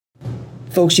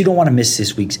Folks, you don't want to miss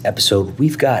this week's episode.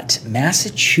 We've got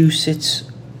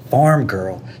Massachusetts farm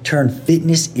girl turned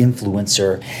fitness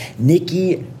influencer,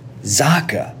 Nikki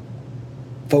Zahka.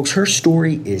 Folks, her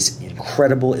story is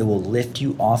incredible. It will lift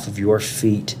you off of your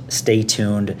feet. Stay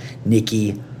tuned.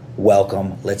 Nikki,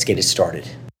 welcome. Let's get it started.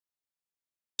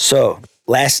 So,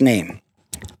 last name,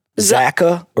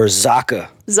 Zahka or Zahka?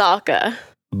 Zahka.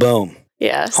 Boom.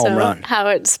 Yeah, Home run. How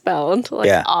it's spelled,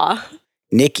 like ah.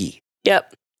 Nikki.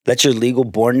 Yep. That's your legal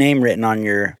born name written on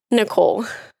your... Nicole.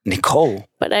 Nicole?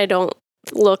 But I don't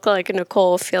look like a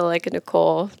Nicole, feel like a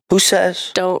Nicole. Who says?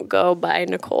 Don't go by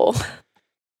Nicole.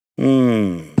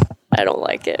 I don't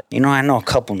like it. You know, I know a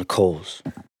couple Nicoles.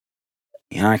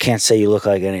 You know, I can't say you look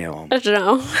like any of them. I don't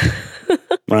know.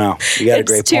 Well, you got a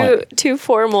great point. It's too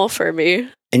formal for me.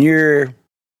 And you're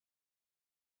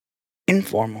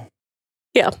informal.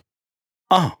 Yeah.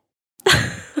 Oh.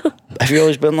 Have you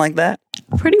always been like that?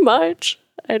 Pretty much.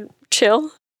 I'd chill.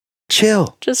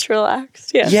 Chill. Just relax.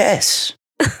 Yeah. Yes.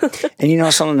 And you know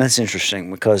something that's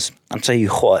interesting, because I'll tell you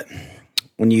what,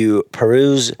 when you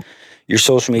peruse your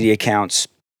social media accounts,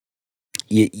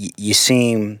 you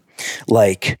seem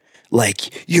like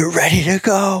you're ready to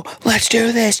go. Let's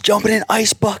do this. Jumping in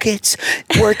ice buckets,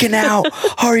 working out.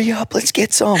 Hurry up. Let's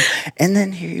get some. And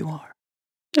then here you are.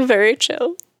 Very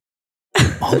chill.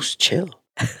 Most chill.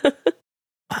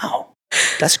 Wow.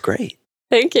 That's great.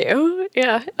 Thank you.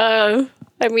 Yeah. I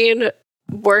mean,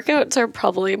 workouts are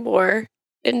probably more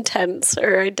intense,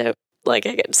 or I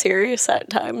get serious at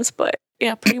times, but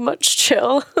yeah, pretty much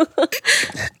chill.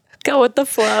 Go with the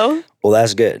flow. Well,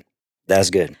 that's good. That's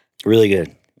good. Really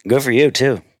good. Good for you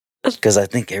too. Because I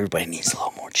think everybody needs a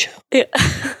little more chill. Yeah.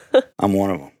 I'm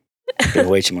one of them. Drink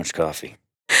way too much coffee.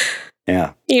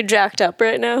 Yeah. You jacked up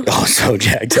right now? Oh, so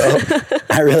jacked up.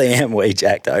 I really am way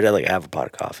jacked up. I had like half a pot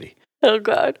of coffee. Oh,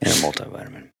 God. And a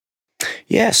multivitamin.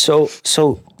 Yeah, so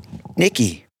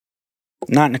Nikki,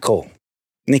 not Nicole.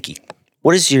 Nikki,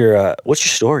 what's your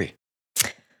story?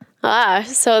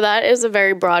 So that is a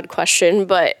very broad question,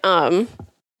 but for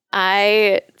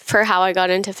how I got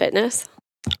into fitness.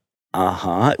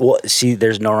 Well, see,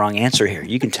 there's no wrong answer here.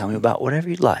 You can tell me about whatever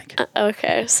you'd like.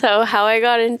 Okay. So how I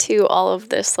got into all of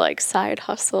this like side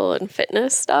hustle and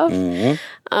fitness stuff. Mm-hmm.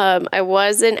 I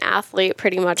was an athlete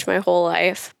pretty much my whole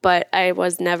life, but I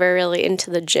was never really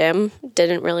into the gym.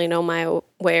 Didn't really know my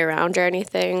way around or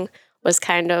anything. Was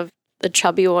kind of the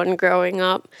chubby one growing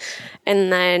up.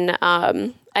 And then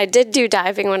I did do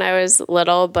diving when I was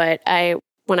little, but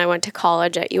when I went to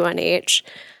college at UNH,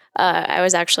 I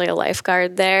was actually a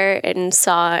lifeguard there and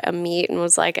saw a meet and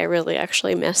was like, I really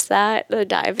actually missed the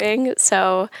diving.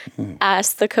 So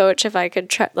asked the coach if I could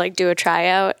do a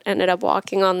tryout. Ended up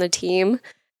walking on the team.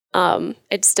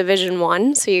 It's Division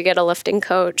I, so you get a lifting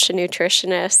coach, a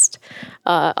nutritionist,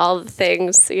 all the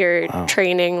things. You're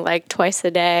training like twice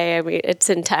a day. I mean, it's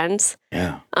intense.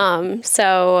 Yeah.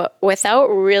 So without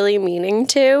really meaning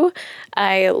to,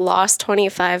 I lost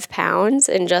 25 pounds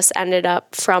and just ended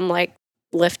up from like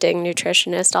lifting,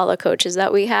 nutritionist, all the coaches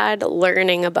that we had,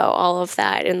 learning about all of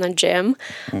that in the gym,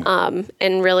 and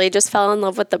really just fell in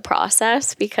love with the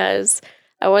process, because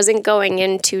I wasn't going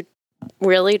in to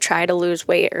really try to lose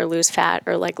weight or lose fat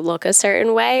or like look a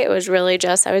certain way. It was really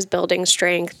just I was building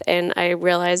strength, and I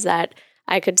realized that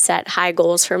I could set high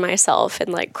goals for myself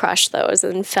and like crush those,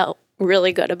 and felt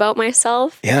really good about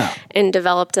myself. Yeah. And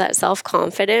developed that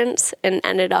self-confidence, and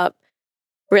ended up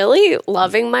really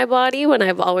loving my body when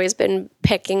I've always been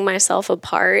picking myself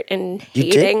apart and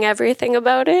hating everything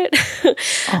about it.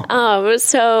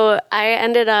 So I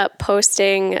ended up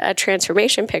posting a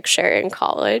transformation picture in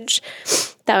college.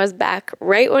 That was back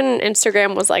right when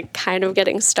Instagram was like kind of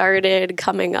getting started,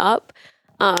 coming up.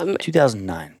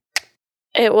 2009.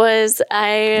 It was,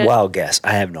 Wild guess.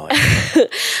 I have no idea.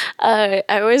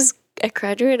 I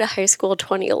graduated high school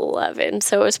 2011,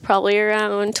 so it was probably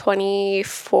around 13,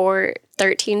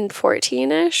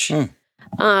 14-ish.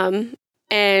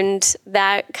 And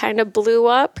that kind of blew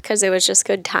up because it was just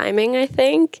good timing, I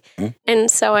think. And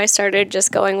so I started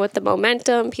just going with the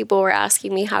momentum. People were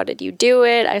asking me, how did you do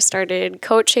it? I started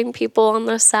coaching people on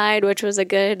the side, which was a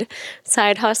good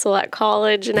side hustle at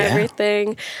college and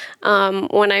everything.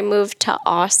 When I moved to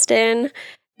Austin,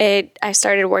 I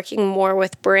started working more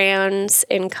with brands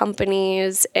and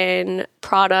companies and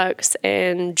products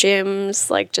and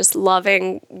gyms, like just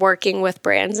loving working with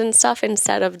brands and stuff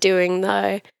instead of doing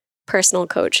the personal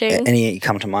coaching. Any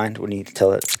come to mind when you tell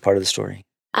that part of the story?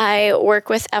 I work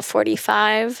with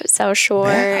F45, South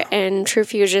Shore, and True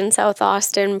Fusion, South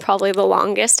Austin, probably the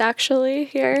longest actually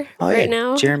here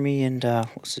now. Jeremy and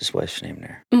what's his wife's name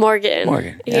there?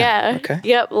 Morgan. Yeah. Okay.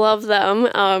 Yep, love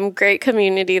them. Great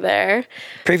community there.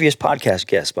 Previous podcast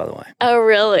guest, by the way. Oh,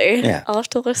 really? Yeah. I'll have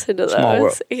to listen to Small those.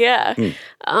 world. Yeah.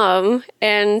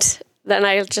 And then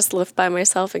I just live by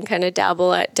myself and kind of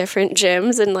dabble at different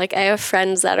gyms. And like I have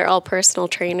friends that are all personal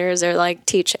trainers or like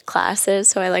teach at classes.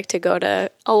 So I like to go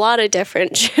to a lot of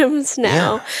different gyms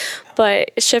now. Yeah.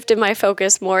 But shifted my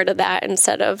focus more to that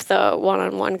instead of the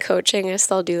one-on-one coaching. I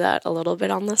still do that a little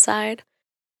bit on the side.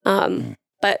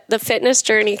 But the fitness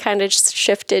journey kind of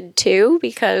shifted too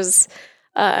because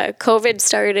COVID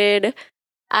started.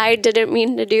 I didn't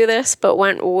mean to do this, but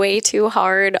went way too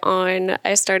hard on,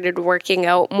 I started working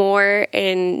out more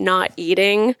and not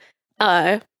eating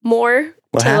more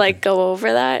like go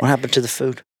over that. What happened to the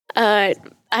food? I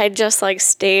just like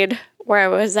stayed where I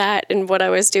was at and what I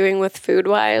was doing with food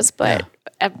wise, but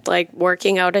like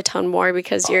working out a ton more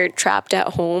because you're trapped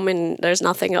at home and there's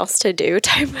nothing else to do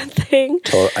type of thing.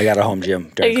 I got a home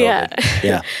gym during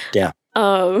COVID. Yeah.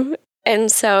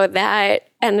 And so that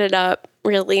ended up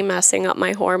really messing up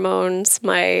my hormones.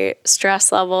 My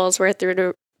stress levels were through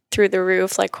the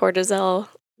roof, like cortisol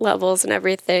levels and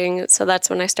everything. So that's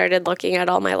when I started looking at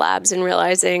all my labs and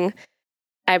realizing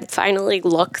I finally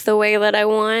look the way that I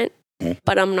want,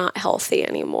 but I'm not healthy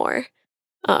anymore.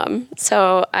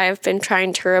 So I've been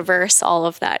trying to reverse all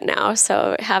of that now.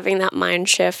 So having that mind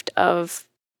shift of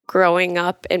growing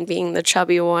up and being the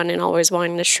chubby one and always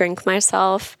wanting to shrink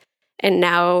myself, and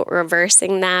now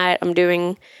reversing that, I'm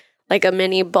doing like a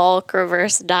mini bulk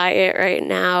reverse diet right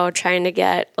now, trying to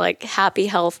get like happy,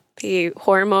 healthy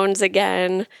hormones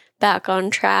again, back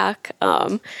on track.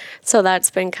 So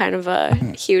that's been kind of a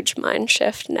huge mind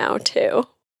shift now too.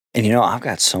 And I've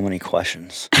got so many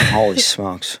questions. Holy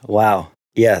smokes. Wow.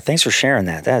 Yeah, thanks for sharing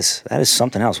that. That is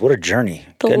something else. What a journey.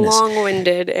 The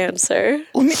long-winded answer.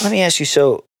 Let me ask you,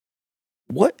 so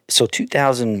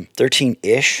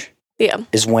 2013-ish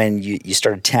is when you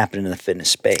started tapping into the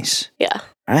fitness space. Yeah.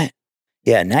 Right?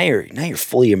 Yeah, now you're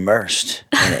fully immersed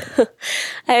in it.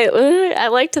 I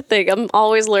like to think I'm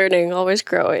always learning, always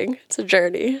growing. It's a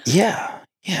journey. Yeah,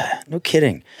 no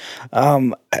kidding.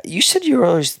 You said you were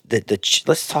always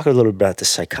let's talk a little bit about the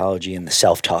psychology and the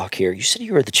self-talk here. You said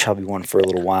you were the chubby one for a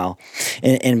little while.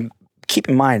 And keep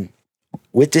in mind,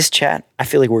 with this chat, I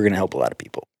feel like we're going to help a lot of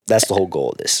people. That's the whole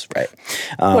goal of this, right?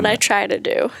 What I try to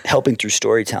do. Helping through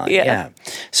storytelling. Yeah.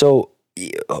 So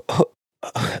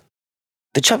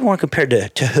the chubby one compared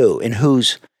to who? In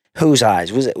whose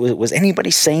eyes? Was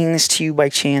anybody saying this to you by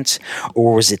chance?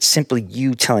 Or was it simply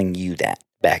you telling you that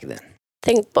back then? I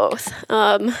think both.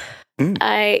 I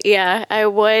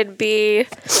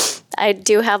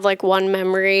do have like one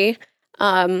memory,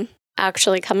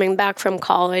 actually coming back from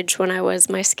college when I was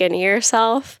my skinnier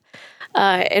self.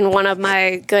 And one of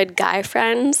my good guy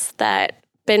friends that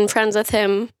been friends with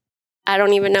him, I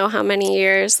don't even know how many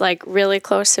years, like really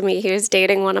close to me. He was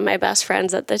dating one of my best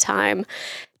friends at the time.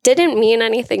 Didn't mean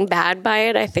anything bad by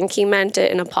it. I think he meant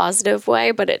it in a positive way,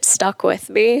 but it stuck with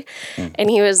me. And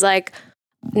he was like,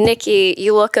 Nikki,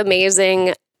 you look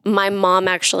amazing. My mom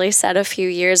actually said a few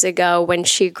years ago when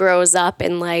she grows up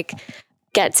and like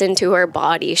gets into her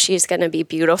body, she's going to be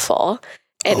beautiful.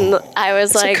 And I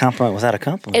was like, it's a compliment without a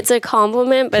compliment. It's a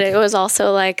compliment, but it was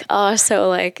also like, so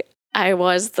like I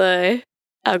was the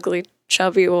ugly,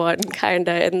 chubby one kind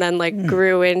of, and then like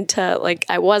grew into like,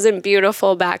 I wasn't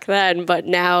beautiful back then, but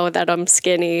now that I'm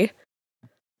skinny,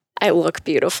 I look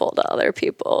beautiful to other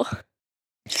people.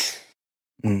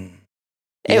 It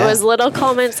was little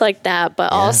comments like that,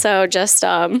 but also just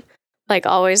like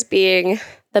always being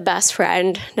the best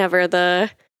friend, never the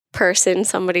person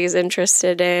somebody's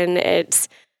interested in. It's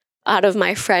out of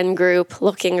my friend group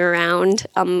looking around.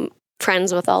 I'm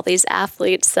friends with all these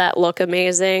athletes that look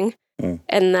amazing,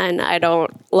 and then I don't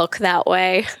look that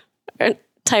way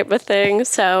type of thing.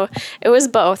 So it was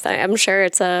both. I'm sure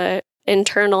it's a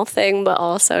internal thing, but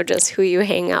also just who you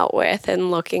hang out with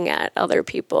and looking at other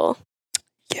people.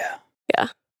 Yeah. Yeah.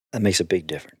 That makes a big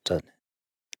difference, doesn't it? I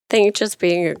think just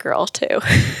being a girl too.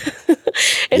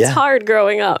 It's hard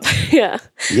growing up. Yeah.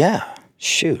 Yeah.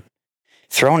 Shoot.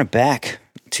 Throwing it back,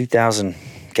 2000,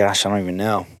 gosh, I don't even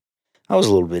know. I was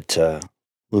a little bit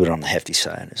on the hefty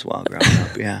side as well growing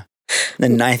up, yeah.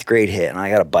 Then 9th grade hit, and I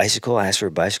got a bicycle. I asked for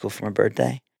a bicycle for my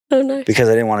birthday. Oh, nice. Because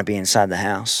I didn't want to be inside the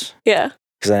house. Yeah.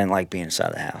 Because I didn't like being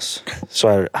inside the house.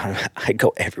 So I'd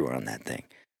go everywhere on that thing.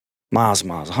 Miles,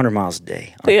 100 miles a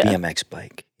day on a BMX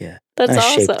bike. Yeah. That's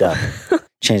awesome. Shaped up.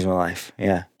 Changed my life.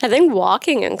 Yeah. I think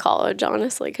walking in college,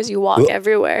 honestly, because you walk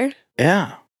everywhere.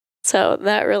 Yeah. It's So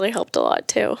that really helped a lot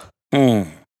too.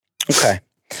 Okay.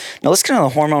 Now let's get on the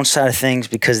hormone side of things,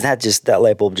 because that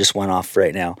light bulb just went off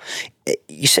right now.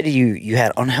 You said you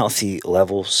had unhealthy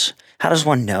levels. How does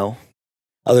one know?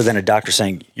 Other than a doctor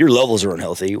saying your levels are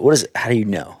unhealthy, how do you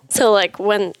know? So like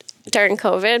during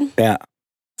COVID? Yeah.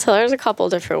 So there's a couple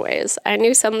different ways. I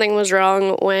knew something was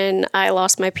wrong when I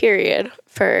lost my period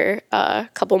for a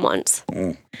couple months.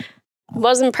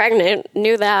 Wasn't pregnant,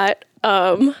 knew that.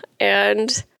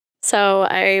 And so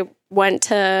I went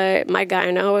to my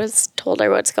gyno, told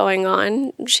her what's going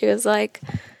on. She was like,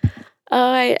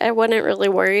 oh, I wouldn't really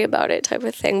worry about it type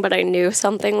of thing, but I knew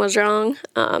something was wrong.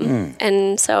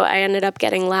 And so I ended up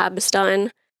getting labs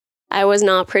done. I was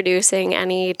not producing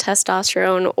any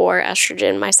testosterone or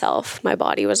estrogen myself. My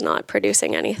body was not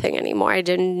producing anything anymore. I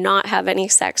did not have any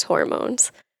sex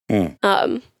hormones.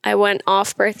 I went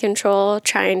off birth control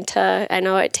I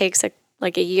know it takes a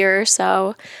year or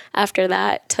so after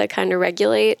that to kind of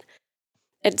regulate.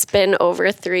 It's been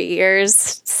over 3 years,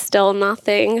 still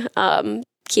nothing.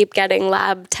 Keep getting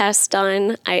lab tests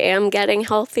done. I am getting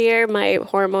healthier. My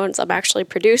hormones, I'm actually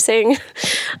producing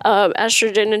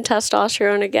estrogen and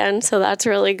testosterone again, so that's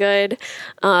really good,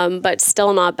 but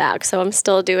still not back. So I'm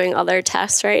still doing other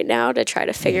tests right now to try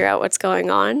to figure out what's going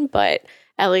on, but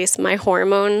at least my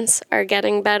hormones are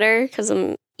getting better because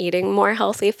I'm eating more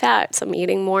healthy fats. I'm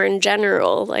eating more in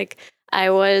general. Like I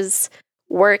was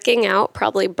working out,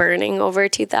 probably burning over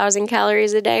 2,000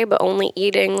 calories a day, but only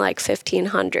eating like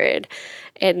 1,500.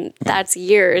 And that's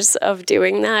years of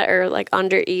doing that, or like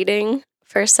under eating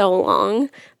for so long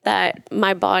that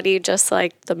my body just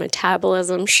like the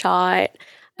metabolism shot.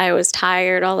 I was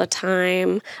tired all the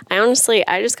time. I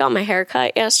just got my hair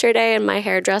cut yesterday, and my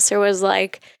hairdresser was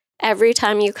like, every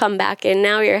time you come back in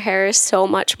now, your hair is so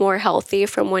much more healthy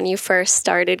from when you first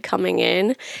started coming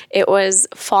in. It was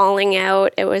falling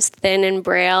out. It was thin and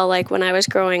braille. Like when I was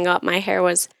growing up, my hair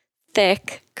was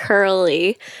thick,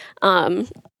 curly,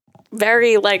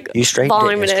 very like you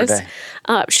voluminous. It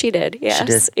she did. Yes. She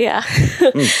did. Yeah.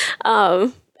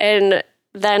 And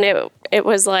then it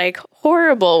was like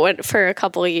horrible for a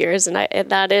couple of years. And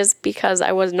that is because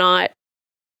I was not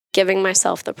giving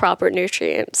myself the proper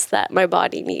nutrients that my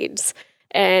body needs.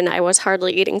 And I was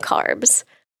hardly eating carbs,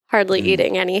 hardly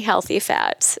eating any healthy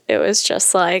fats. It was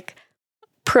just like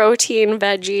protein,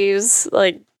 veggies,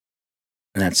 like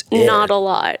and that's not a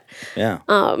lot. Yeah.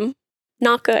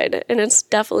 Not good. And it's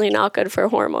definitely not good for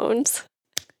hormones.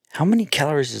 How many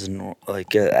calories is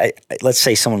let's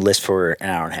say someone lists for an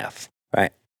hour and a half,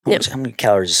 right? How many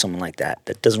calories is someone like that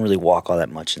doesn't really walk all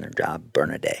that much in their job burn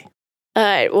a day?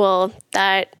 Well,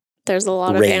 there's a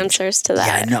lot of answers to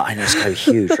that. Yeah, I know it's kind of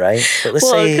huge, right? But let's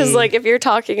say, because like if you're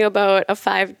talking about a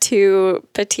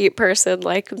 5'2" petite person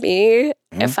like me,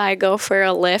 if I go for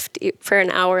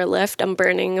an hour lift, I'm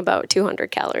burning about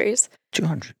 200 calories.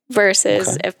 200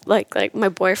 versus if like my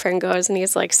boyfriend goes and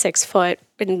he's like 6 foot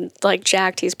and like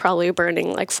jacked, he's probably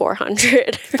burning like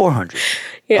 400. 400.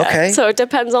 Yeah. Okay. So it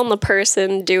depends on the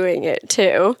person doing it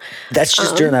too. That's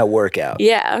just during that workout.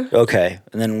 Yeah. Okay.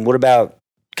 And then what about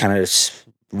kind of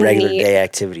regular day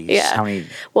activities? Yeah. How many?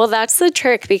 Well, that's the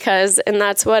trick and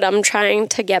that's what I'm trying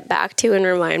to get back to and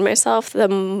remind myself. The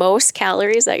most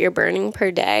calories that you're burning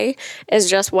per day is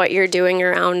just what you're doing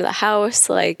around the house.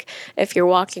 Like if you're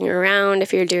walking around,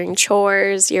 if you're doing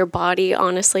chores, your body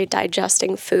honestly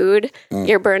digesting food,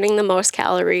 you're burning the most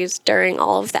calories during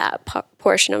all of that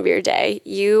portion of your day.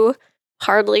 You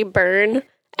hardly burn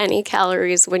any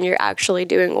calories when you're actually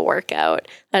doing a workout.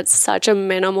 That's such a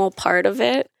minimal part of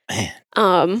it.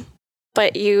 Man.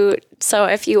 But so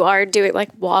if you are doing like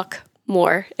walk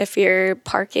more, if you're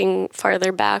parking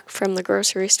farther back from the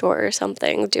grocery store or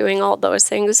something, doing all those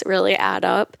things really add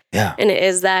up. Yeah. And it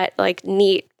is that like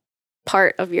neat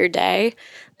part of your day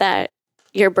that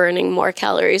you're burning more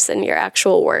calories than your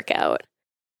actual workout.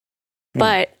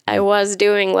 But I was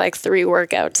doing like 3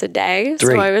 workouts a day.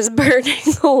 3. So I was burning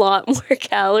a lot more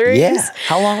calories. Yeah.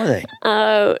 How long were they?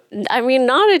 I mean,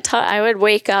 not a ton. I would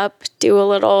wake up, do a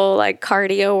little like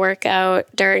cardio workout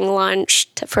during lunch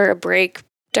for a break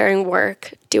during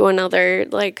work, do another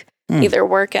like either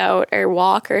workout or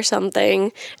walk or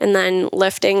something, and then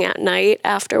lifting at night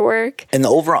after work. And the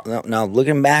overall, now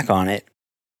looking back on it,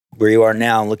 where you are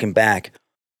now, looking back,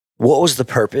 what was the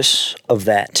purpose of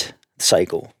that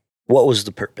cycle? What was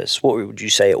the purpose? What would you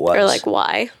say it was? Or like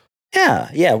why?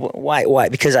 Yeah. Why?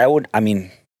 Because I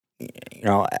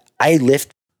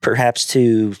lift perhaps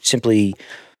to simply,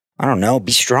 I don't know,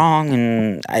 be strong,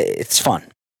 and it's fun.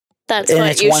 That's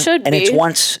what you should be. And it's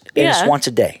once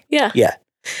a day. Yeah. Yeah.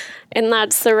 And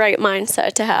that's the right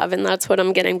mindset to have. And that's what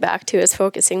I'm getting back to, is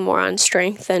focusing more on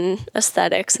strength and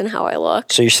aesthetics and how I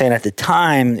look. So you're saying at the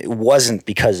time it wasn't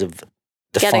because of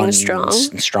the Getting fun strong.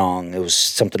 and strong. It was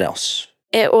something else.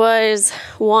 It was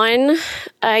one,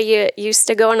 I used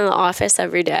to go into the office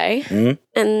every day. Mm-hmm.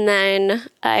 And then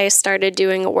I started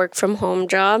doing a work from home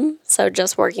job. So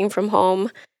just working from home,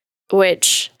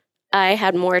 which I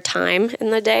had more time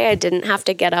in the day. I didn't have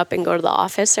to get up and go to the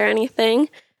office or anything.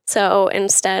 So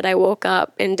instead I woke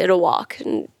up and did a walk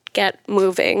and get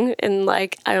moving. And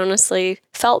like, I honestly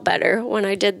felt better when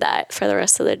I did that for the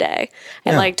rest of the day.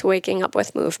 I liked waking up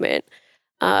with movement.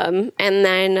 And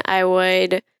then I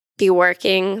would be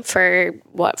working for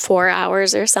 4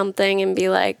 hours or something and be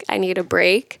like, I need a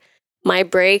break. My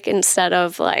break, instead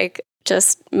of like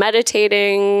just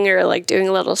meditating or like doing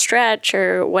a little stretch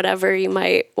or whatever you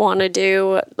might want to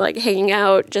do, like hanging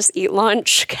out, just eat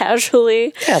lunch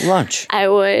casually. Yeah, lunch. I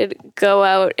would go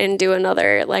out and do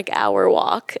another like hour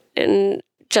walk, and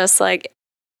just like,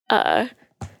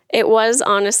 it was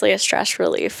honestly a stress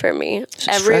relief for me.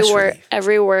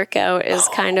 Every workout is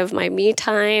kind of my me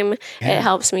time. Yeah. It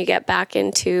helps me get back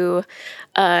into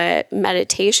a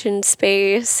meditation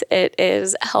space. It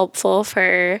is helpful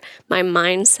for my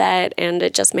mindset, and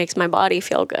it just makes my body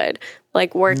feel good.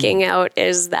 Like working out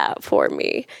is that for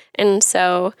me. And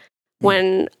so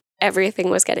when everything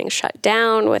was getting shut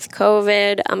down with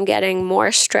COVID, I'm getting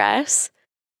more stress,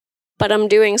 but I'm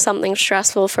doing something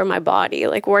stressful for my body.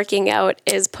 Like working out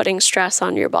is putting stress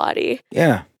on your body.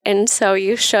 Yeah. And so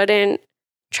you shouldn't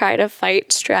try to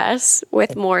fight stress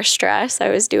with more stress. I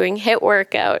was doing HIIT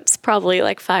workouts probably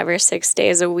like 5 or 6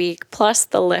 days a week, plus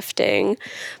the lifting,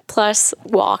 plus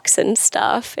walks and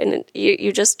stuff. And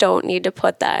you just don't need to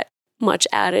put that much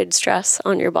added stress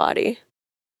on your body.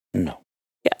 No.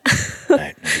 Yeah.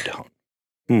 Right, no, you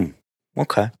don't.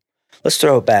 Okay. Let's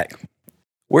throw it back.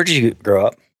 Where did you grow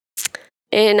up?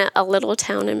 In a little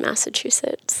town in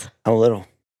Massachusetts. How little?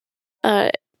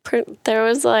 There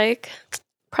was like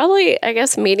probably, I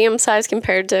guess, medium size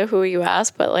compared to who you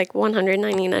asked, but like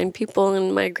 199 people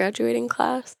in my graduating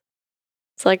class.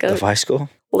 It's like a high school?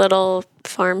 Little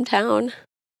farm town.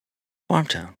 Farm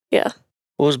town? Yeah.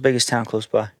 What was the biggest town close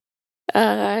by?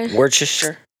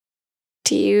 Worcester?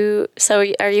 So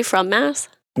are you from Mass?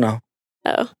 No.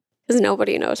 Oh, because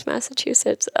nobody knows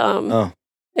Massachusetts.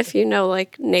 If you know,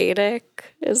 like,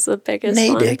 Natick is the biggest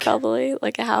one, probably,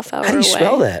 like a half hour away. How do you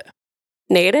spell that?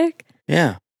 Natick?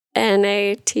 Yeah.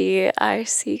 Natick.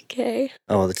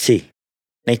 Oh, the T.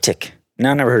 Natick.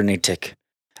 No, I never heard of Natick.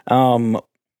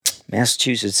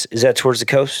 Massachusetts, is that towards the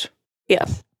coast? Yeah.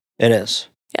 It is?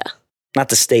 Yeah. Not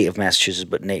the state of Massachusetts,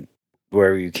 but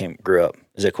wherever you grew up.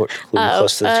 Is that close to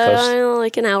the coast?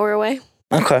 Like an hour away.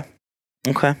 Okay.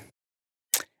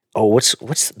 Oh, what's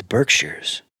the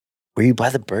Berkshires? Were you by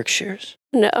the Berkshires?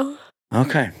 No.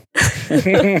 Okay.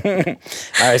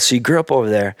 All right, so you grew up over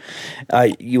there.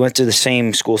 You went through the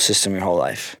same school system your whole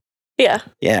life. Yeah.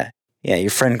 Yeah, your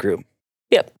friend group.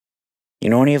 Yep. You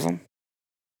know any of them?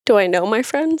 Do I know my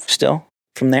friends? Still?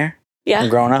 From there? Yeah. From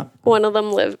growing up? One of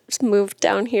them moved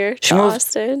down here to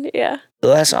Austin. Yeah.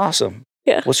 Well, that's awesome.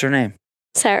 Yeah. What's her name?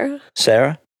 Sarah.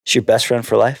 Sarah? She's your best friend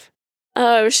for life?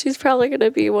 She's probably going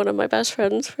to be one of my best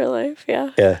friends for life,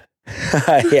 yeah. Yeah.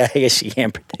 Yeah, I guess you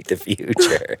can't predict the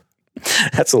future.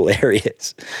 That's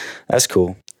hilarious. That's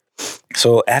cool.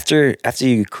 So after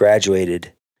you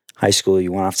graduated high school,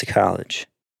 you went off to college.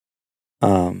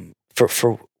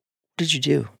 For what did you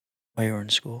do while you were in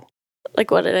school?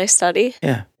 Like, what did I study?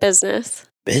 Yeah. Business.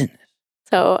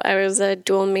 So I was a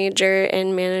dual major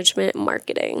in management and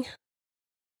marketing.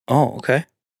 Oh, okay.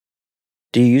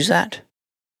 Do you use that?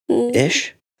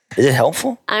 Ish? Is it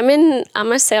helpful? I'm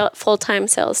a full-time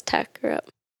sales tech rep,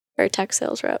 or tech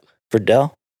sales rep. For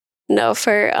Dell? No,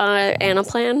 for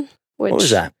Anaplan. What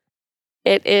was that?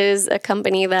 It is a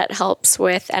company that helps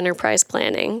with enterprise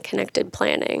planning, connected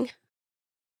planning.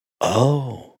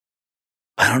 Oh,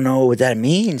 I don't know what that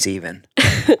means even.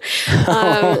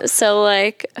 So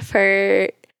like for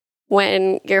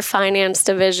when your finance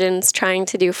division's trying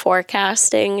to do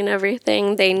forecasting and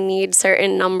everything, they need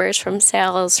certain numbers from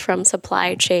sales, from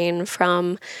supply chain,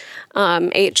 from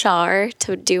HR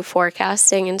to do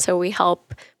forecasting. And so we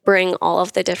help bring all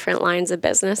of the different lines of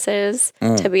businesses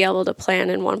to be able to plan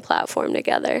in one platform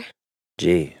together.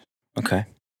 Gee, okay.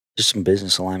 Just some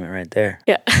business alignment right there.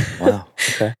 Yeah. Wow,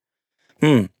 okay.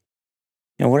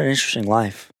 What an interesting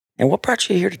life. And what brought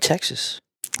you here to Texas?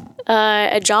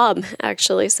 A job,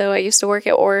 actually. So I used to work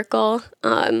at Oracle.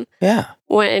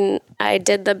 When I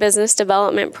did the business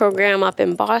development program up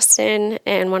in Boston,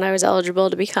 and when I was eligible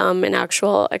to become an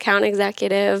actual account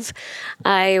executive,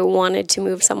 I wanted to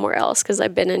move somewhere else because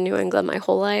I've been in New England my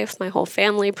whole life. My whole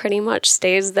family pretty much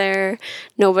stays there.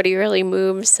 Nobody really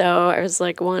moves. So I was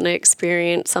like, want to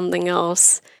experience something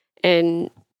else. And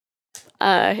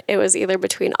it was either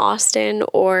between Austin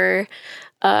or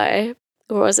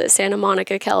Santa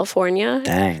Monica, California.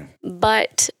 Dang.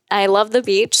 But I love the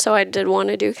beach, so I did want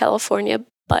to do California,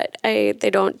 but they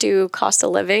don't do cost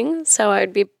of living, so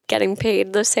I'd be getting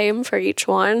paid the same for each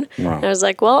one. Wow. And I was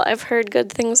like, well, I've heard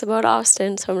good things about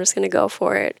Austin, so I'm just going to go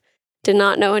for it. Did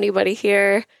not know anybody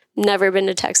here. Never been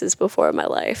to Texas before in my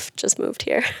life. Just moved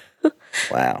here.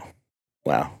 Wow.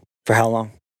 For how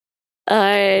long?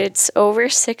 It's over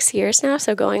 6 years now,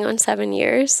 so going on 7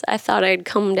 years. I thought I'd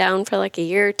come down for like a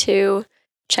year or two,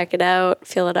 check it out,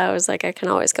 feel it out. I was like, I can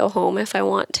always go home if I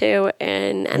want to,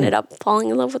 and ended up falling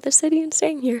in love with the city and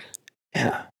staying here.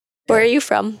 Yeah. Where are you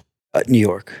from? New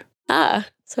York. So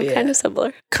kind of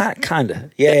similar. Kind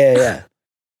of. Yeah.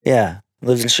 Yeah.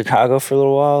 Lived in Chicago for a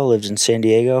little while. Lived in San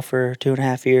Diego for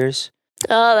 2.5 years.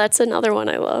 Oh, that's another one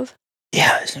I love.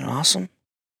 Yeah, isn't it awesome?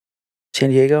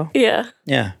 San Diego? Yeah.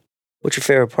 Yeah. What's your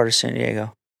favorite part of San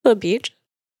Diego? The beach.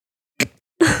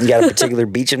 You got a particular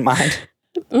beach in mind?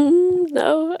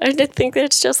 No, I did think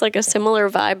it's just like a similar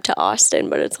vibe to Austin,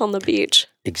 but it's on the beach.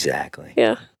 Exactly.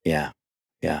 Yeah.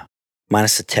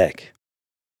 Minus the tech.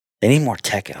 They need more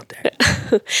tech out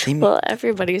there. Well,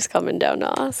 everybody's coming down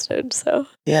to Austin, so.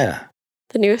 Yeah.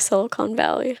 The new Silicon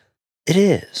Valley. It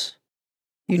is.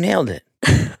 You nailed it.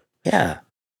 Yeah.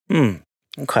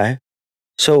 Okay.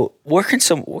 So where can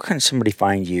somebody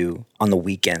find you on the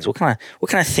weekends? What kind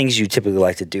of things you typically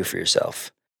like to do for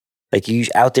yourself? Like, you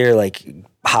out there like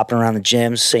hopping around the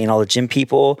gyms, seeing all the gym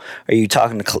people? Are you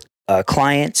talking to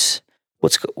clients?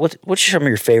 What's some of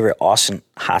your favorite Austin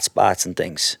hotspots and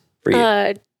things for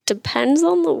you? Depends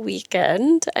on the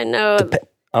weekend. I know.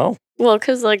 Well,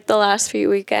 because like the last few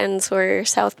weekends were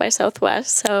South by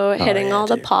Southwest, so hitting all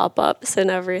the pop-ups and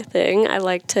everything. I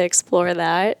like to explore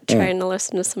that, trying to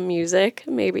listen to some music,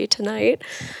 maybe tonight.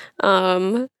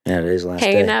 It is last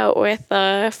hanging day. out with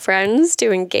friends,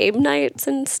 doing game nights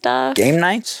and stuff. Game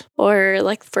nights? Or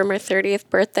like for my 30th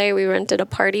birthday, we rented a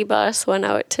party bus, went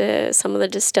out to some of the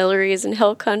distilleries in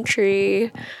Hill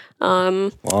Country.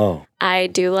 Whoa. I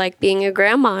do like being a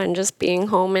grandma and just being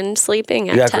home and sleeping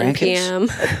at 10 p.m.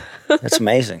 That's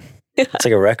amazing. That's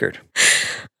like a record.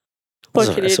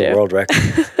 That's a world record.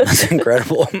 That's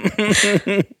incredible.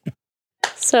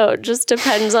 So it just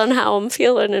depends on how I'm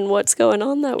feeling and what's going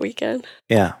on that weekend.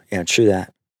 Yeah, true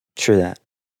that.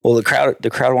 Well, the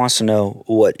crowd wants to know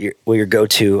what your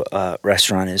go-to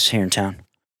restaurant is here in town.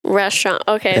 Restaurant.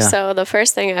 Okay, So the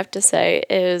first thing I have to say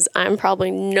is I'm probably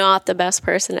not the best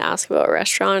person to ask about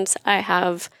restaurants. I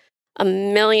have a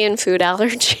million food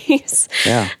allergies.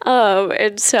 Yeah.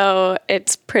 And so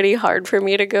it's pretty hard for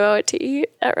me to go out to eat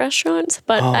at restaurants.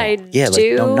 But I do.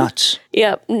 Like no nuts.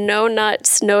 Yep. No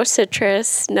nuts, no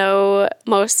citrus, no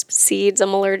most seeds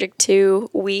I'm allergic to,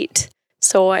 wheat,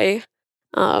 soy.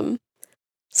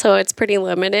 So it's pretty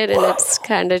limited, and it's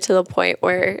kind of to the point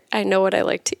where I know what I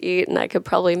like to eat, and I could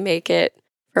probably make it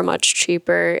for much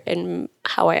cheaper and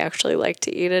how I actually like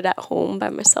to eat it at home by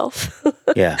myself.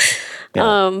 Yeah.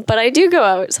 But I do go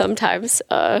out sometimes,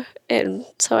 and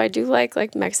so I do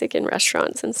like Mexican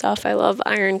restaurants and stuff. I love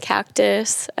Iron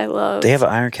Cactus. They have an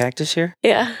Iron Cactus here?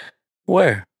 Yeah.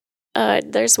 Where?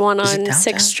 There's one on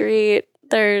 6th Street.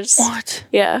 There's... What?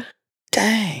 Yeah.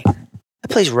 Dang. That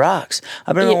place rocks.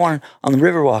 I've been to the one on the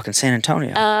Riverwalk in San Antonio.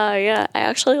 Yeah. I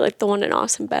actually like the one in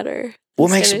Austin better. What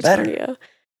makes it better?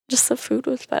 Just the food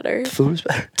was better. The food was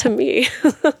better? To me.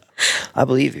 I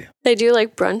believe you. They do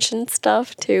like brunch and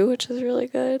stuff too, which is really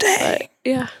good. Dang. But,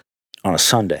 yeah. On a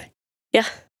Sunday? Yeah.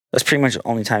 That's pretty much the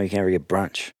only time you can ever get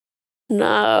brunch.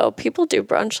 No, people do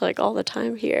brunch like all the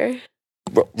time here.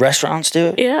 Restaurants do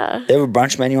it? Yeah. They have a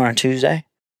brunch menu on a Tuesday?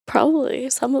 Probably,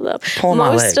 some of them. Pull my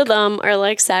leg. Most of them are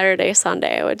like Saturday,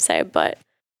 Sunday, I would say, but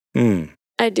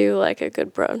I do like a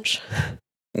good brunch.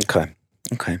 Okay.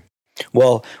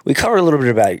 Well, we covered a little bit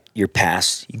about your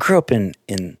past. You grew up in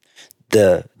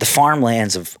the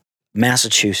farmlands of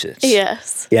Massachusetts.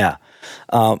 Yes. Yeah.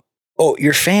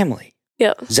 Your family.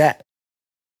 Yep.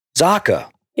 Zahka.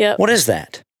 Yep. What is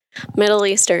that? Middle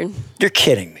Eastern. You're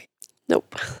kidding me.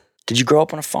 Nope. Did you grow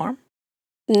up on a farm?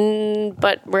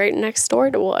 But right next door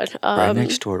to one. Right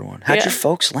next door to one. How'd your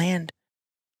folks land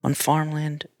on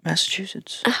farmland,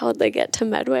 Massachusetts? How'd they get to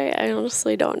Medway? I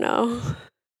honestly don't know.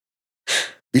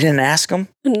 You didn't ask them?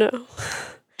 No.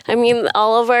 I mean,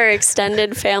 all of our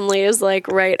extended family is like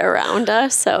right around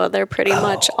us. So they're pretty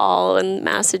much all in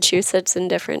Massachusetts in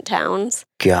different towns.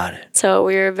 Got it. So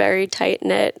we were very tight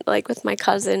knit, like with my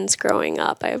cousins growing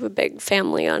up. I have a big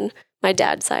family on my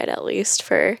dad's side, at least,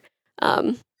 for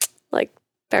like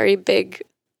very big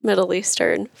Middle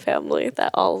Eastern family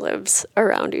that all lives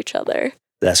around each other.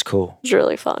 That's cool. It's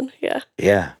really fun. Yeah.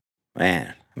 Yeah.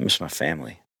 Man, I miss my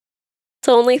family. It's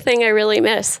the only thing I really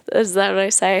miss, is that what I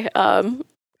say.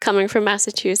 Coming from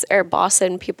Massachusetts or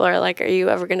Boston, people are like, are you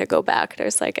ever going to go back? And I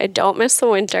was like, I don't miss the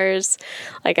winters.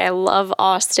 Like, I love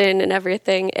Austin and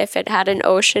everything. If it had an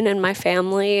ocean in my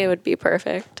family, it would be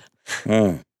perfect.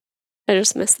 I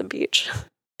just miss the beach.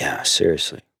 Yeah,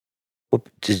 seriously. What,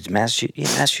 does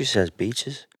Massachusetts has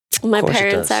beaches? My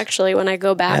parents, actually, when I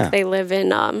go back, they live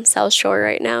in South Shore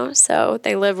right now. So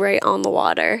they live right on the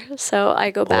water. So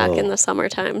I go back in the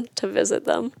summertime to visit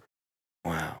them.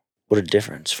 Wow. What a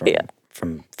difference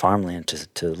from farmland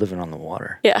to living on the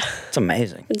water. Yeah. It's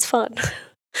amazing. It's fun.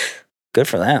 Good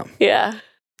for them. Yeah.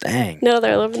 Dang. No,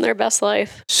 they're living their best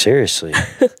life. Seriously.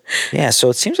 Yeah, so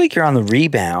it seems like you're on the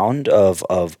rebound of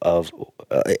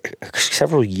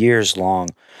several years long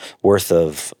worth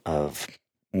of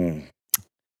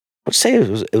let's say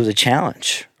it was a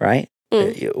challenge, right?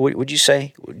 Would you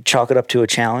say chalk it up to a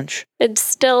challenge? It's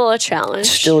still a challenge.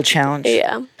 Still a challenge?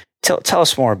 Yeah. Tell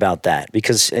us more about that,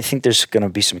 because I think there's going to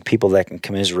be some people that can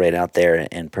commiserate out there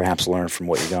and perhaps learn from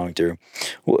what you're going through.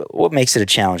 What makes it a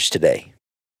challenge today?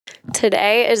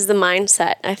 Today is the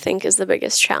mindset, I think, is the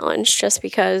biggest challenge, just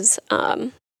because,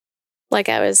 like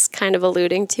I was kind of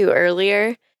alluding to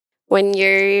earlier, when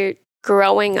you're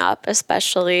growing up,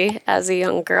 especially as a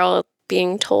young girl,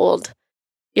 being told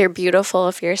you're beautiful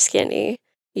if you're skinny,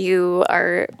 you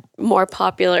are more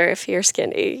popular if you're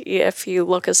skinny, if you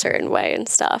look a certain way and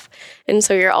stuff. And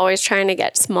so you're always trying to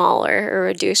get smaller or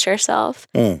reduce yourself.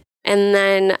 And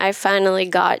then I finally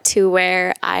got to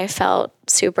where I felt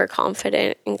super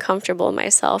confident and comfortable in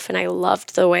myself, and I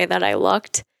loved the way that I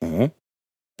looked. And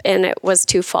it was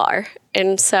too far.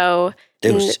 And so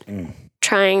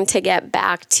trying to get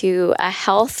back to a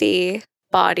healthy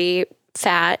body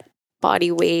fat,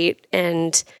 body weight,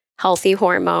 and healthy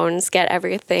hormones, get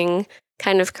everything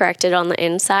kind of corrected on the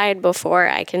inside before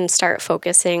I can start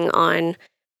focusing on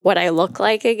what I look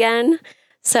like again.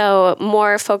 So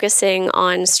more focusing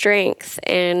on strength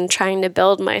and trying to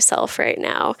build myself right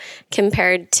now,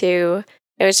 compared to,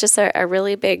 it was just a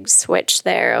really big switch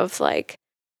there of like,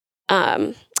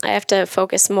 I have to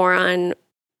focus more on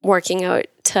working out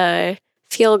to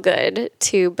feel good,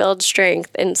 to build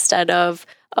strength, instead of,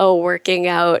 working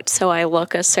out so I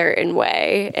look a certain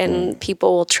way and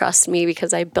people will trust me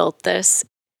because I built this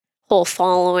whole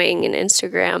following and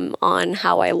Instagram on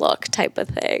how I look type of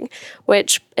thing,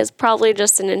 which is probably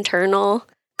just an internal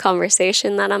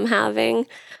conversation that I'm having.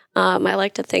 I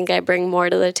like to think I bring more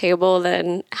to the table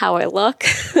than how I look,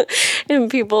 and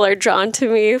people are drawn to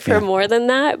me for more than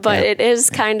that. But it is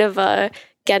kind of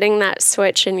getting that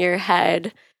switch in your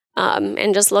head,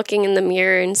 and just looking in the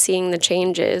mirror and seeing the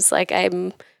changes. Like,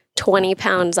 I'm 20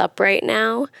 pounds up right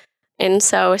now. And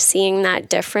so seeing that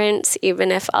difference,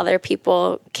 even if other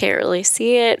people can't really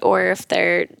see it, or if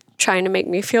they're trying to make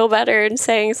me feel better and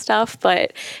saying stuff,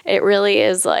 but it really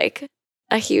is like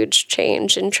a huge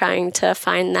change in trying to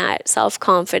find that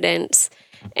self-confidence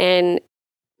and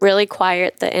really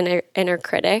quiet the inner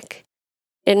critic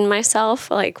in myself,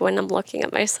 like when I'm looking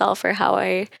at myself or how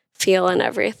I feel and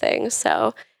everything.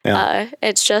 So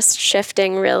it's just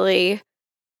shifting, really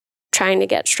trying to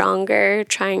get stronger,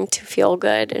 trying to feel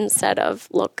good instead of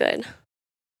look good.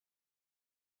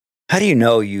 How do you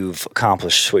know you've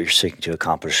accomplished what you're seeking to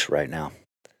accomplish right now?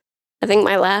 I think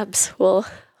my labs will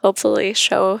hopefully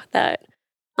show that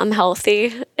I'm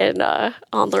healthy and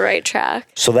on the right track.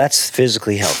 So that's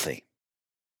physically healthy.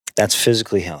 That's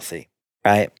physically healthy,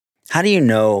 right? How do you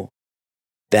know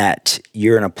that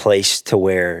you're in a place to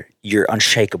where you're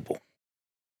unshakable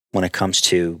when it comes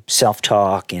to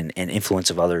self-talk and influence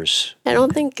of others? I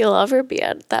don't think you'll ever be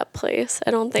at that place.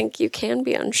 I don't think you can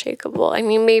be unshakable. I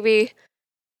mean, maybe,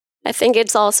 I think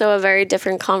it's also a very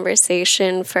different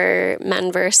conversation for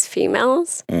men versus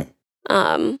females.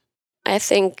 I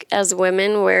think as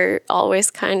women, we're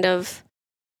always kind of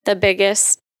the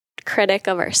biggest critic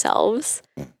of ourselves,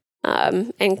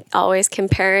 and always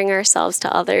comparing ourselves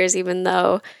to others, even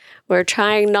though we're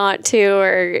trying not to,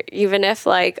 or even if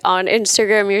like on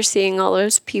Instagram, you're seeing all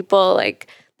those people like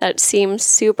that seem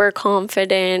super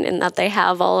confident and that they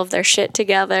have all of their shit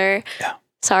together. Yeah.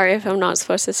 Sorry if I'm not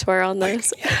supposed to swear on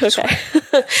this. Okay.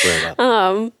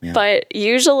 But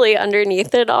usually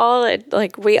underneath it all,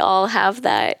 like we all have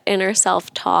that inner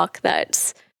self-talk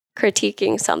that's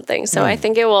critiquing something. So I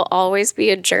think it will always be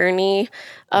a journey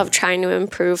of trying to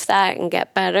improve that and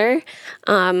get better.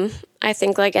 I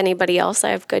think like anybody else, I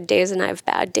have good days and I have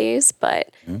bad days,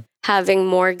 but having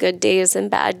more good days and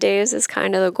bad days is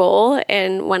kind of the goal.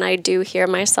 And when I do hear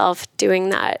myself doing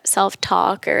that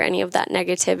self-talk or any of that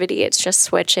negativity, it's just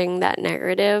switching that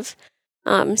narrative.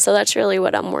 So that's really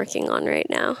what I'm working on right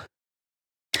now.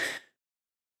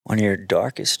 On your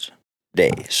darkest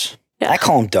days, Yeah. I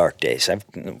call them dark days.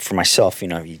 For myself,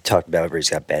 you talked about everybody's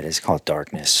got bad days. I call it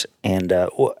darkness. And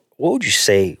what would you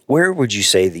say, where would you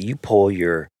say that you pull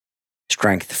your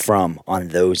strength from on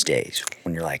those days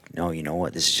when you're like, no, you know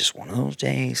what? This is just one of those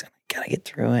days. I got to get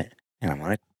through it and I'm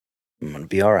going to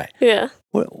be all right. Yeah.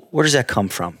 Where does that come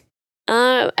from?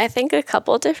 I think a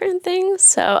couple different things.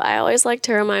 So I always like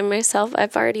to remind myself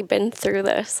I've already been through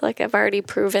this. Like I've already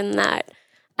proven that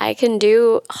I can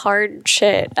do hard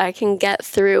shit. I can get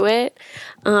through it.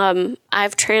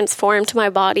 I've transformed my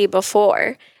body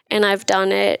before and I've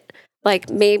done it. Like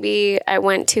maybe I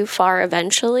went too far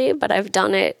eventually, but I've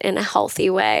done it in a healthy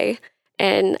way.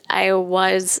 And I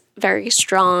was very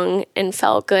strong and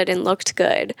felt good and looked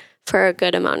good for a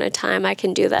good amount of time. I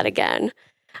can do that again.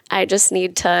 I just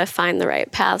need to find the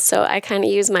right path. So I kind of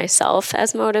use myself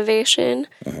as motivation.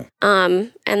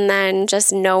 And then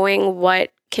just knowing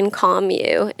what can calm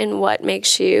you and what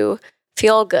makes you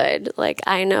feel good. Like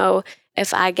I know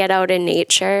if I get out in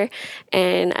nature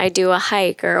and I do a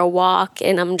hike or a walk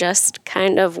and I'm just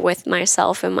kind of with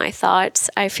myself and my thoughts,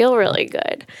 I feel really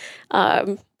good.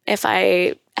 If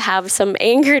I have some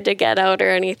anger to get out or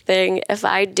anything, if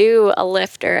I do a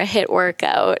lift or a HIIT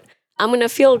workout, I'm going to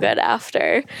feel good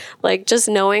after. Like just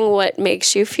knowing what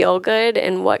makes you feel good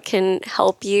and what can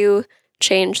help you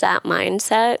change that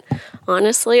mindset.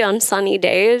 Honestly, on sunny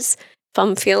days, if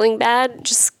I'm feeling bad,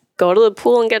 just go to the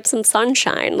pool and get some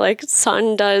sunshine. Like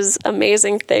sun does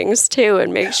amazing things too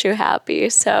and makes you happy.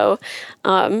 So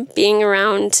being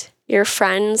around your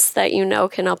friends that you know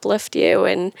can uplift you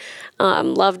and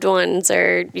loved ones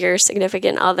or your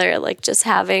significant other, like just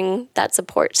having that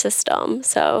support system.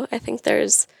 So I think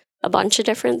there's a bunch of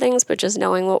different things, but just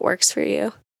knowing what works for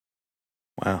you.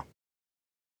 Wow.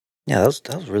 Yeah,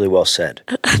 that was really well said.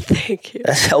 Thank you.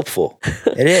 That's helpful.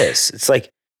 It is. It's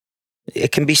like,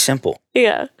 it can be simple.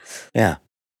 Yeah. Yeah.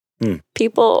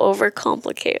 People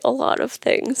overcomplicate a lot of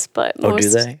things, but Do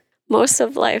they? Most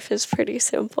of life is pretty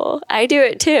simple. I do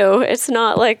it too. It's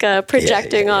not like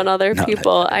projecting on other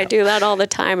people. I do that all the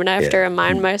time, and I have to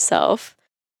remind myself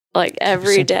like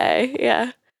every day.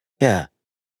 Yeah. Yeah.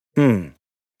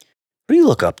 What do you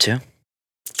look up to?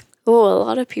 Oh, a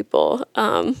lot of people.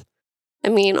 I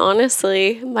mean,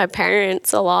 honestly, my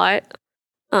parents a lot,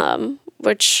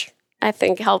 which I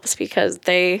think helps because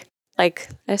they, like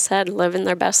I said, living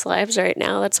their best lives right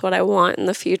now. That's what I want in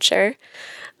the future.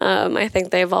 I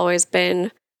think they've always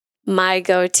been my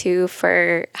go-to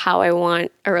for how I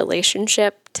want a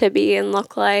relationship to be and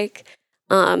look like.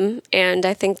 And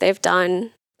I think they've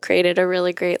created a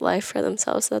really great life for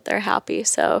themselves so that they're happy.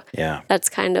 So that's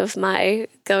kind of my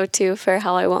go-to for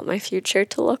how I want my future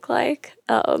to look like.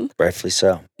 Rightfully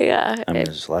so. Yeah. I mean,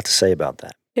 there's a lot to say about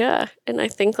that. Yeah. And I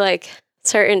think like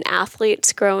certain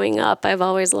athletes growing up, I've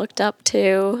always looked up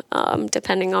to,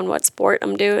 depending on what sport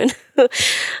I'm doing.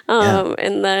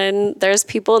 And then there's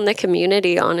people in the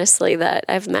community, honestly, that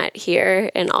I've met here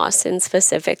in Austin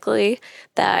specifically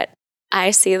that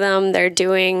I see them, they're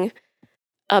doing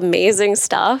amazing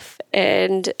stuff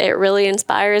and it really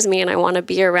inspires me and I want to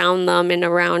be around them and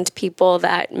around people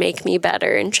that make me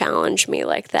better and challenge me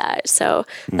like that. So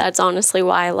that's honestly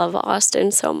why I love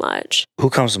Austin so much. Who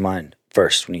comes to mind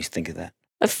first when you think of that?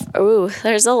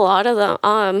 There's a lot of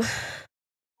them.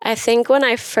 I think when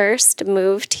I first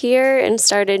moved here and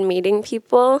started meeting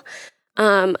people,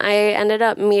 I ended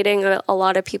up meeting a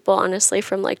lot of people, honestly,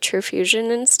 from like True Fusion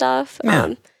and stuff.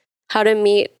 How to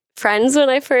meet friends when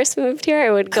I first moved here.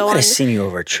 I would go on. I've seen you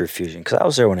over at True Fusion because I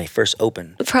was there when they first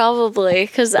opened. Probably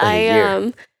because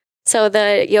so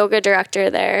the yoga director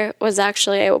there was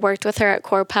actually, I worked with her at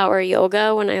Core Power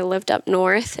Yoga when I lived up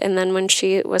north. And then when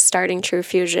she was starting True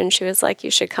Fusion, she was like,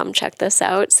 you should come check this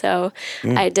out. So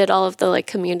I did all of the like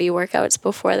community workouts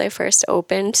before they first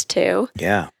opened too.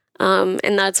 Yeah.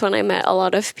 And that's when I met a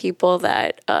lot of people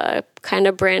that kind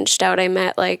of branched out. I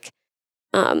met like,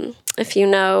 if you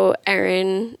know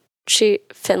Erin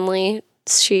Finley,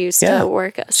 She used to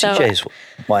work. So CJ's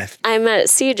wife. I met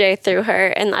CJ through her,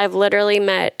 and I've literally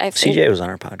met, I think, CJ was on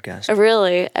our podcast.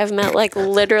 Really? I've met like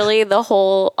literally the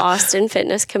whole Austin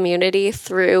fitness community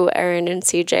through Erin and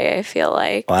CJ, I feel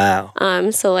like. Wow.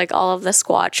 So like all of the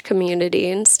Squatch community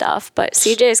and stuff, but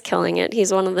CJ's killing it.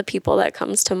 He's one of the people that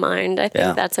comes to mind. I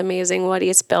think that's amazing what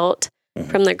he's built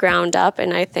from the ground up.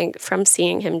 And I think from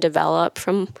seeing him develop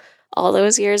from all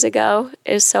those years ago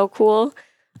is so cool.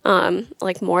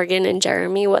 Like Morgan and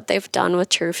Jeremy, what they've done with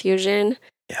True Fusion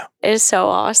is so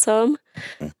awesome.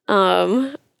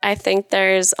 I think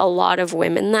there's a lot of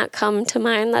women that come to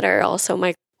mind that are also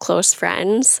my close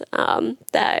friends,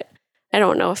 that I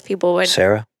don't know if people would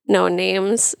know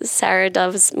names. Sarah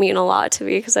does mean a lot to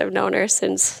me because I've known her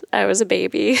since I was a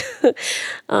baby.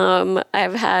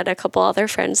 I've had a couple other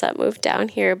friends that moved down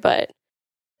here, but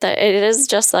it is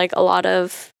just like a lot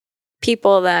of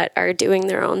people that are doing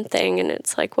their own thing, and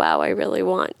it's like, wow, I really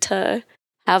want to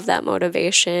have that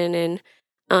motivation and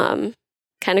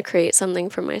kind of create something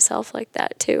for myself like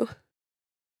that too.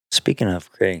 Speaking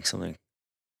of creating something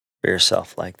for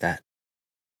yourself like that,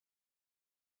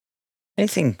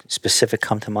 anything specific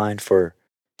come to mind for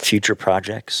future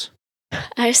projects?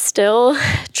 I still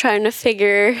trying to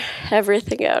figure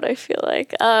everything out, I feel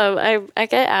like. I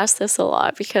get asked this a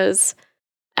lot because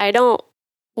I don't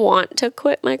want to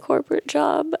quit my corporate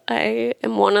job. I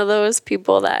am one of those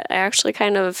people that I actually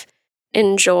kind of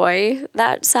enjoy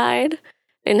that side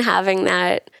and having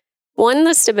that, one,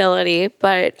 the stability,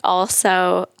 but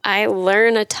also I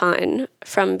learn a ton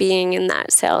from being in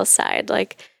that sales side.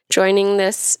 Like joining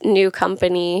this new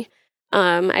company,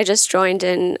 I just joined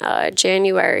in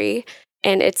January,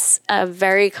 and it's a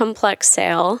very complex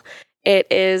sale.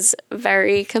 It is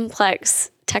very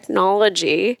complex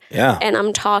technology. Yeah. And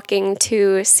I'm talking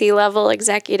to C-level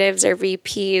executives or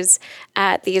VPs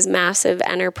at these massive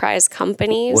enterprise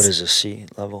companies. What is a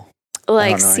C-level?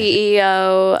 Like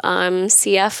CEO,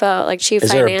 CFO, like chief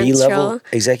is financial. Is there a B-level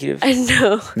executive?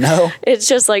 No? It's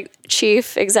just like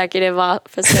chief executive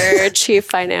officer, chief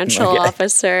financial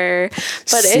officer.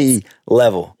 But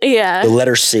C-level. Yeah. The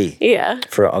letter C. Yeah.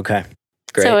 Okay.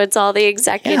 Great. So it's all the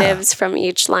executives from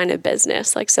each line of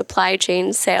business, like supply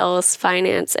chain, sales,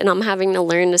 finance, and I'm having to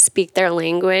learn to speak their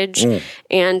language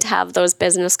and have those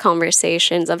business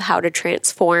conversations of how to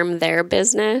transform their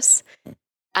business.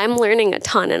 I'm learning a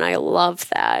ton, and I love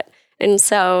that. And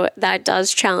so that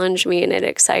does challenge me, and it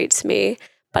excites me.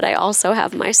 But I also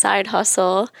have my side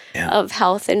hustle of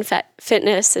health and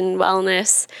fitness and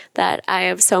wellness, that I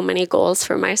have so many goals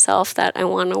for myself that I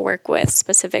want to work with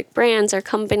specific brands or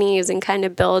companies and kind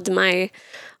of build my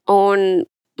own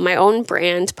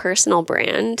brand, personal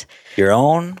brand. Your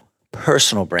own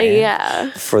personal brand?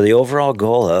 Yeah. For the overall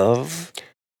goal of?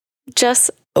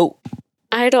 Just, I'm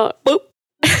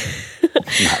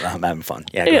having fun.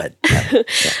 Yeah, go ahead. Yeah.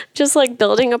 Just like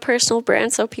building a personal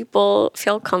brand so people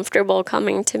feel comfortable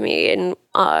coming to me and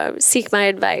seek my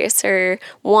advice or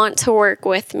want to work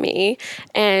with me.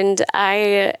 And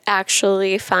I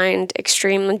actually find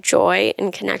extreme joy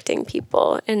in connecting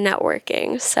people and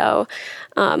networking. So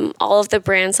all of the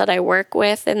brands that I work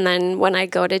with, and then when I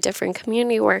go to different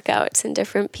community workouts and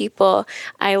different people,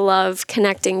 I love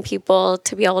connecting people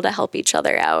to be able to help each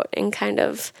other out and kind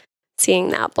of seeing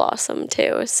that blossom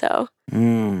too. So,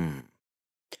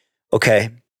 okay.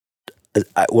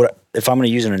 If I'm going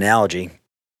to use an analogy,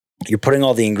 you're putting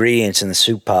all the ingredients in the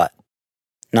soup pot.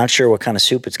 Not sure what kind of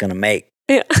soup it's going to make.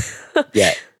 Yeah.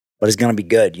 Yet, but it's going to be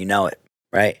good. You know it,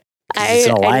 right? It's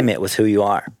in alignment with who you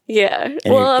are. Yeah.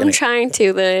 Well, I'm trying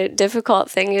to. The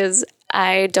difficult thing is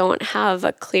I don't have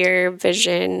a clear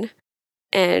vision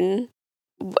and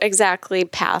exactly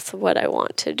path what I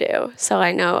want to do. So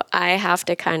I know I have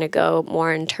to kind of go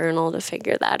more internal to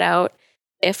figure that out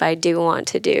if I do want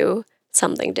to do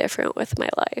something different with my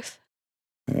life.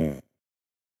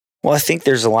 Well, I think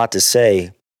there's a lot to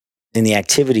say in the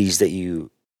activities that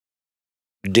you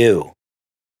do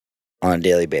on a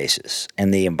daily basis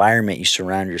and the environment you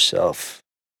surround yourself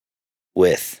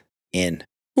with that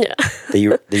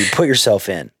you put yourself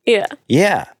in.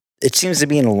 Yeah. It seems to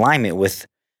be in alignment with,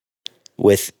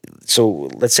 so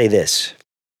let's say this,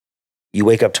 you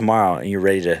wake up tomorrow and you're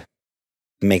ready to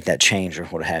make that change or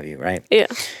what have you, right? Yeah.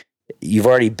 You've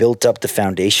already built up the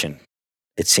foundation,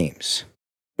 it seems.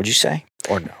 Would you say?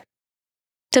 Or no?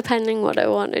 Depending what I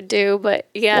want to do, but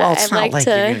yeah, well, it's not like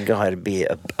you're going to go ahead and be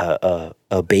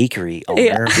a bakery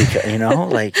owner,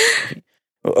 because,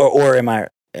 or am I,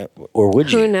 or would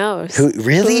you? Who knows?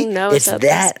 Really? Who knows it's at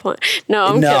that? This point? No,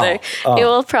 I'm kidding. It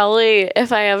will probably,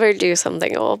 if I ever do something,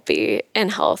 it will be in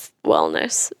health,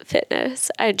 wellness,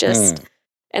 fitness. I just,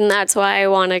 And that's why I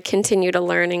want to continue to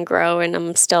learn and grow. And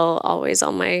I'm still always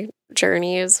on my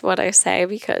journey, is what I say,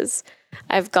 because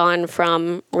I've gone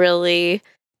from really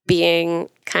being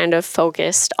kind of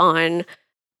focused on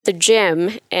the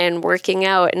gym and working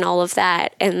out and all of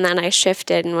that. And then I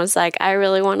shifted and was like, I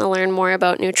really want to learn more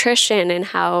about nutrition and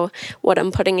how what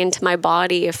I'm putting into my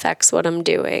body affects what I'm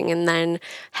doing. And then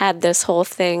had this whole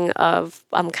thing of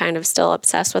I'm kind of still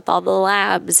obsessed with all the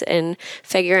labs and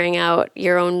figuring out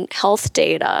your own health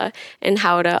data and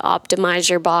how to optimize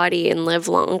your body and live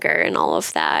longer and all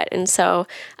of that. And so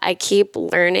I keep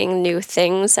learning new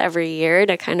things every year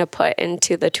to kind of put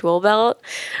into the tool belt.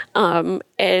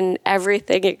 And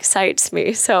everything excites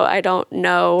me. So I don't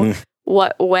know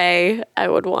what way I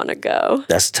would want to go.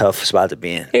 That's a tough spot to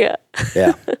be in. Yeah.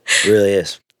 Yeah, it really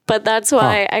is. But that's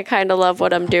why I kind of love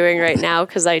what I'm doing right now,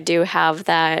 because I do have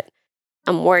that.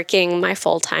 I'm working my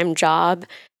full-time job,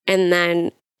 and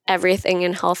then everything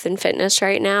in health and fitness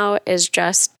right now is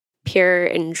just pure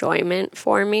enjoyment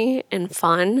for me and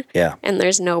fun. Yeah. And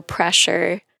there's no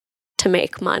pressure to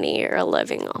make money or a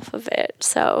living off of it.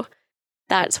 So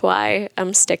that's why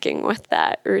I'm sticking with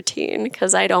that routine,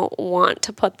 because I don't want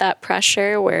to put that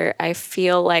pressure where I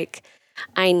feel like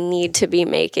I need to be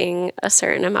making a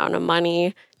certain amount of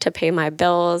money to pay my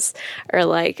bills or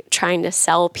like trying to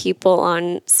sell people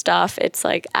on stuff. It's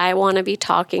like I want to be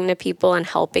talking to people and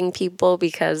helping people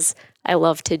because I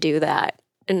love to do that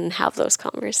and have those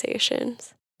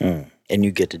conversations. And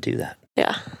you get to do that.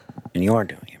 Yeah. And you are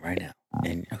doing it right now.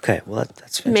 And okay, well,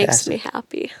 that's fantastic. Makes me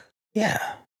happy.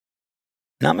 Yeah.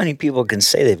 Not many people can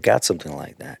say they've got something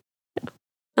like that.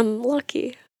 I'm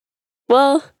lucky.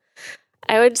 Well,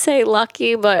 I would say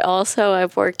lucky, but also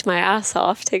I've worked my ass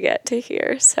off to get to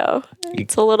here. So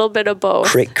it's a little bit of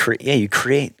both. You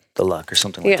create the luck or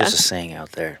something like There's a saying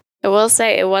out there. I will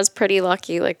say it was pretty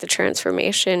lucky, like the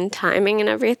transformation timing and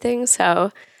everything.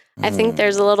 So I think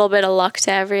there's a little bit of luck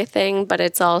to everything, but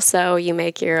it's also you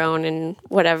make your own, and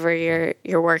whatever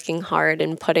you're working hard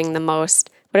and putting the most,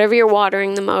 whatever you're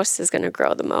watering the most is going to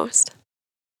grow the most.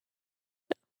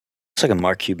 It's like a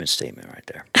Mark Cuban statement right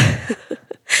there.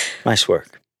 Nice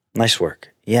work. Nice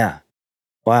work. Yeah.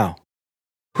 Wow.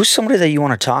 Who's somebody that you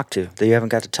want to talk to that you haven't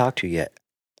got to talk to yet?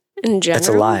 In general? That's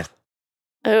alive.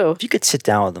 Oh. If you could sit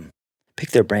down with them, pick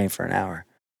their brain for an hour,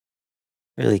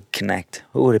 really connect,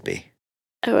 who would it be?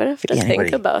 I would have to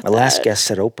think about that. My last guest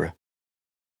said Oprah.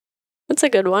 That's a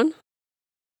good one.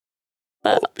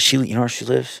 But You know where she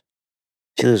lives?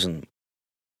 She lives in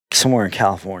somewhere in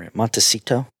California,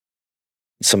 Montecito,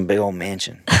 some big old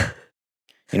mansion.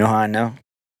 You know how I know?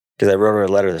 Because I wrote her a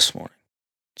letter this morning.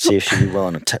 See if she'd be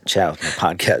willing to chat with my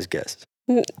podcast guest.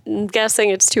 I'm guessing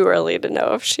it's too early to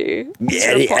know if she.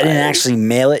 Yeah, I didn't actually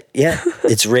mail it yet.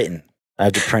 It's written. I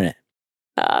have to print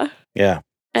it. Yeah.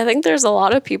 I think there's a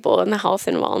lot of people in the health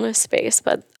and wellness space,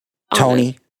 but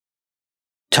Tony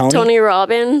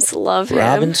Robbins, love him.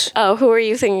 Robbins? Oh, who are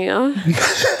you thinking of?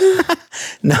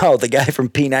 No, the guy from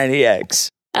P90X.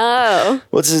 Oh.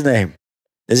 What's his name?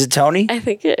 Is it Tony? I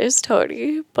think it is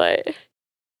Tony, but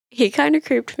he kind of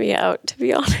creeped me out, to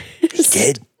be honest. He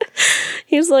did?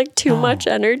 He's like too much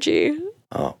energy.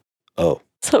 Oh.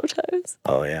 Sometimes.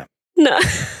 Oh, yeah. No.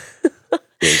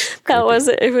 That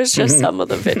wasn't, it was just some of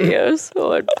the videos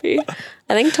would be.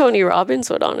 I think Tony Robbins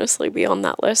would honestly be on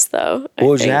that list, though. What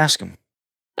would you ask him?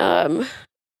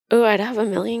 I'd have a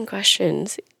million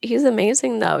questions. He's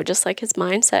amazing, though, just like his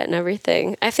mindset and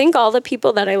everything. I think all the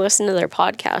people that I listen to their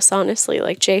podcasts, honestly,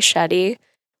 like Jay Shetty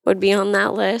would be on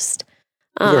that list.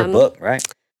 He wrote a book, right?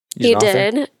 He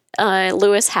did.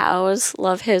 Lewis Howes,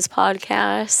 love his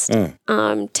podcast.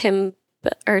 Tom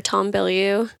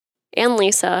Bilyeu. And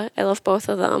Lisa. I love both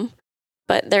of them.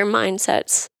 But their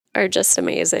mindsets are just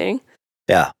amazing.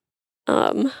 Yeah.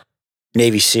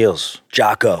 Navy SEALs.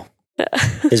 Jocko.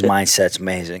 His mindset's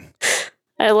amazing.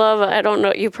 I don't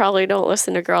know, you probably don't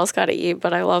listen to Girls Gotta Eat,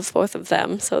 but I love both of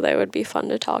them. So they would be fun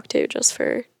to talk to just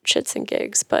for shits and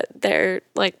gigs. But they're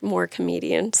like more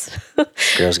comedians.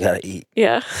 Girls Gotta Eat.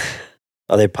 Yeah.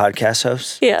 Are they podcast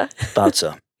hosts? Yeah. Thought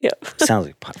so. Yep. Sounds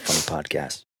like a funny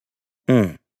podcast.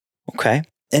 Okay.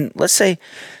 And let's say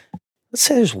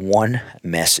there's one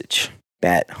message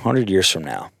that 100 years from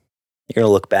now, you're going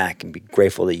to look back and be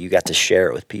grateful that you got to share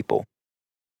it with people.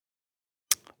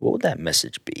 What would that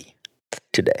message be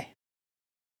today?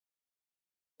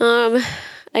 I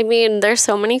mean, there's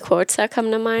so many quotes that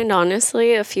come to mind,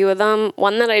 honestly. A few of them.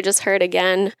 One that I just heard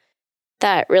again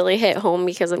that really hit home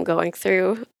because I'm going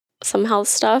through some health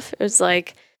stuff. It was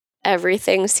like,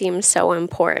 everything seems so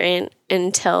important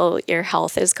until your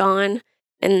health is gone.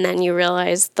 And then you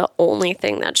realize the only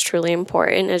thing that's truly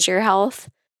important is your health.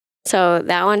 So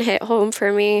that one hit home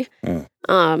for me.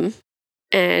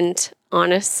 And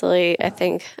honestly,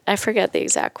 I forget the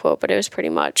exact quote, but it was pretty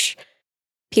much,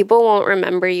 people won't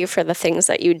remember you for the things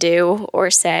that you do or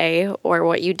say or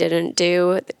what you didn't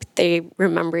do. They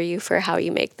remember you for how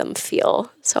you make them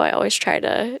feel. So I always try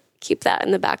to keep that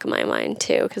in the back of my mind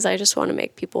too, because I just want to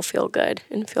make people feel good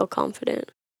and feel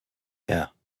confident. Yeah.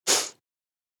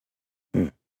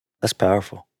 That's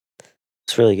powerful.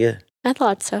 It's really good. I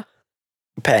thought so.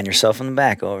 You're patting yourself on the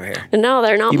back over here. No,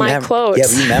 they're not my quotes. Yeah,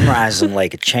 but you memorize them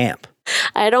like a champ.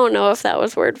 I don't know if that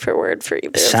was word for word for either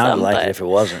of them. It sounded like it if it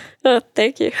wasn't.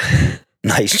 Thank you.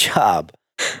 Nice job.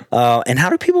 And how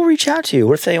do people reach out to you?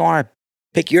 What if they want to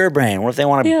pick your brain? What if they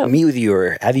want to meet with you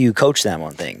or have you coach them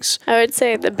on things? I would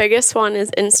say the biggest one is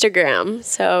Instagram.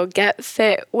 So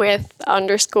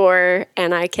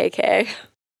getfitwith_NIKK.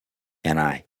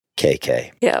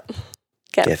 NIKK. Yep.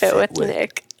 Get fit with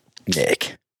Nick.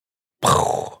 Nick.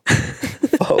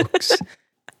 Folks,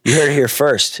 you heard it here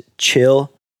first.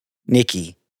 Chill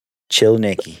Nikki. Chill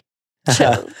Nikki.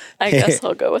 Chill. I guess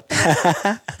I'll go with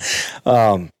that.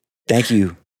 Thank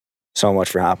you so much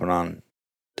for hopping on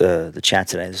the chat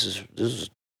today. This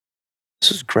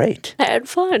is great. I had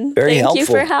fun. Very helpful. Thank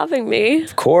you for having me.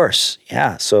 Of course.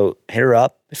 Yeah. So hit her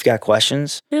up if you got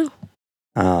questions. Yeah.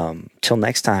 Till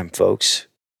next time, folks.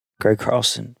 Greg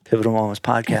Carlson, Pivotal Moments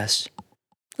Podcast.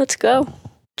 Let's go.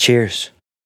 Cheers.